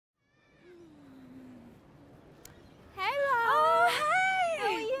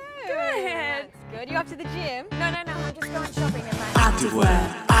off to the gym? No, I'm just going shopping in my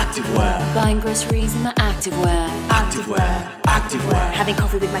Activewear, Activewear. Buying groceries in my Activewear. Activewear, Activewear. Having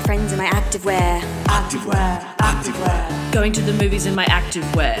coffee with my friends in my Activewear. Activewear, Activewear. Going to the movies in my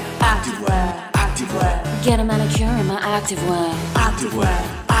Activewear. Activewear, Activewear. Get a manicure in my Activewear.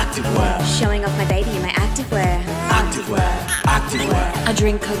 Activewear, Activewear. Showing off my baby in my Activewear. Activewear, Activewear. I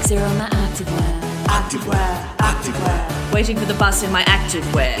drink Coke Zero in my Activewear. Activewear, Activewear. Waiting for the bus in my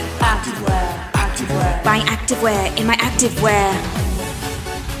Activewear. Activewear, Activewear. Buying Activewear in my Activewear.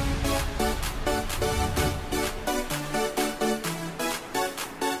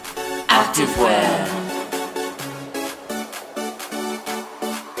 Activewear.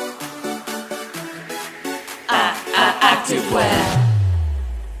 Activewear.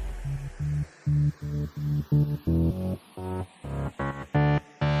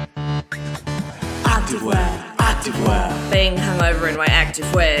 Activewear, Activewear. Being hungover in my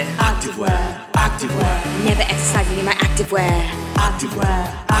Activewear. Activewear, Activewear. Never exercising in my Activewear.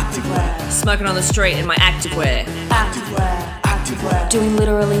 Activewear, Activewear. Smoking on the street in my Activewear. Activewear, Activewear. Doing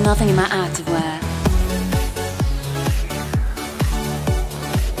literally nothing in my Activewear.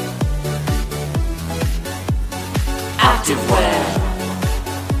 Activewear.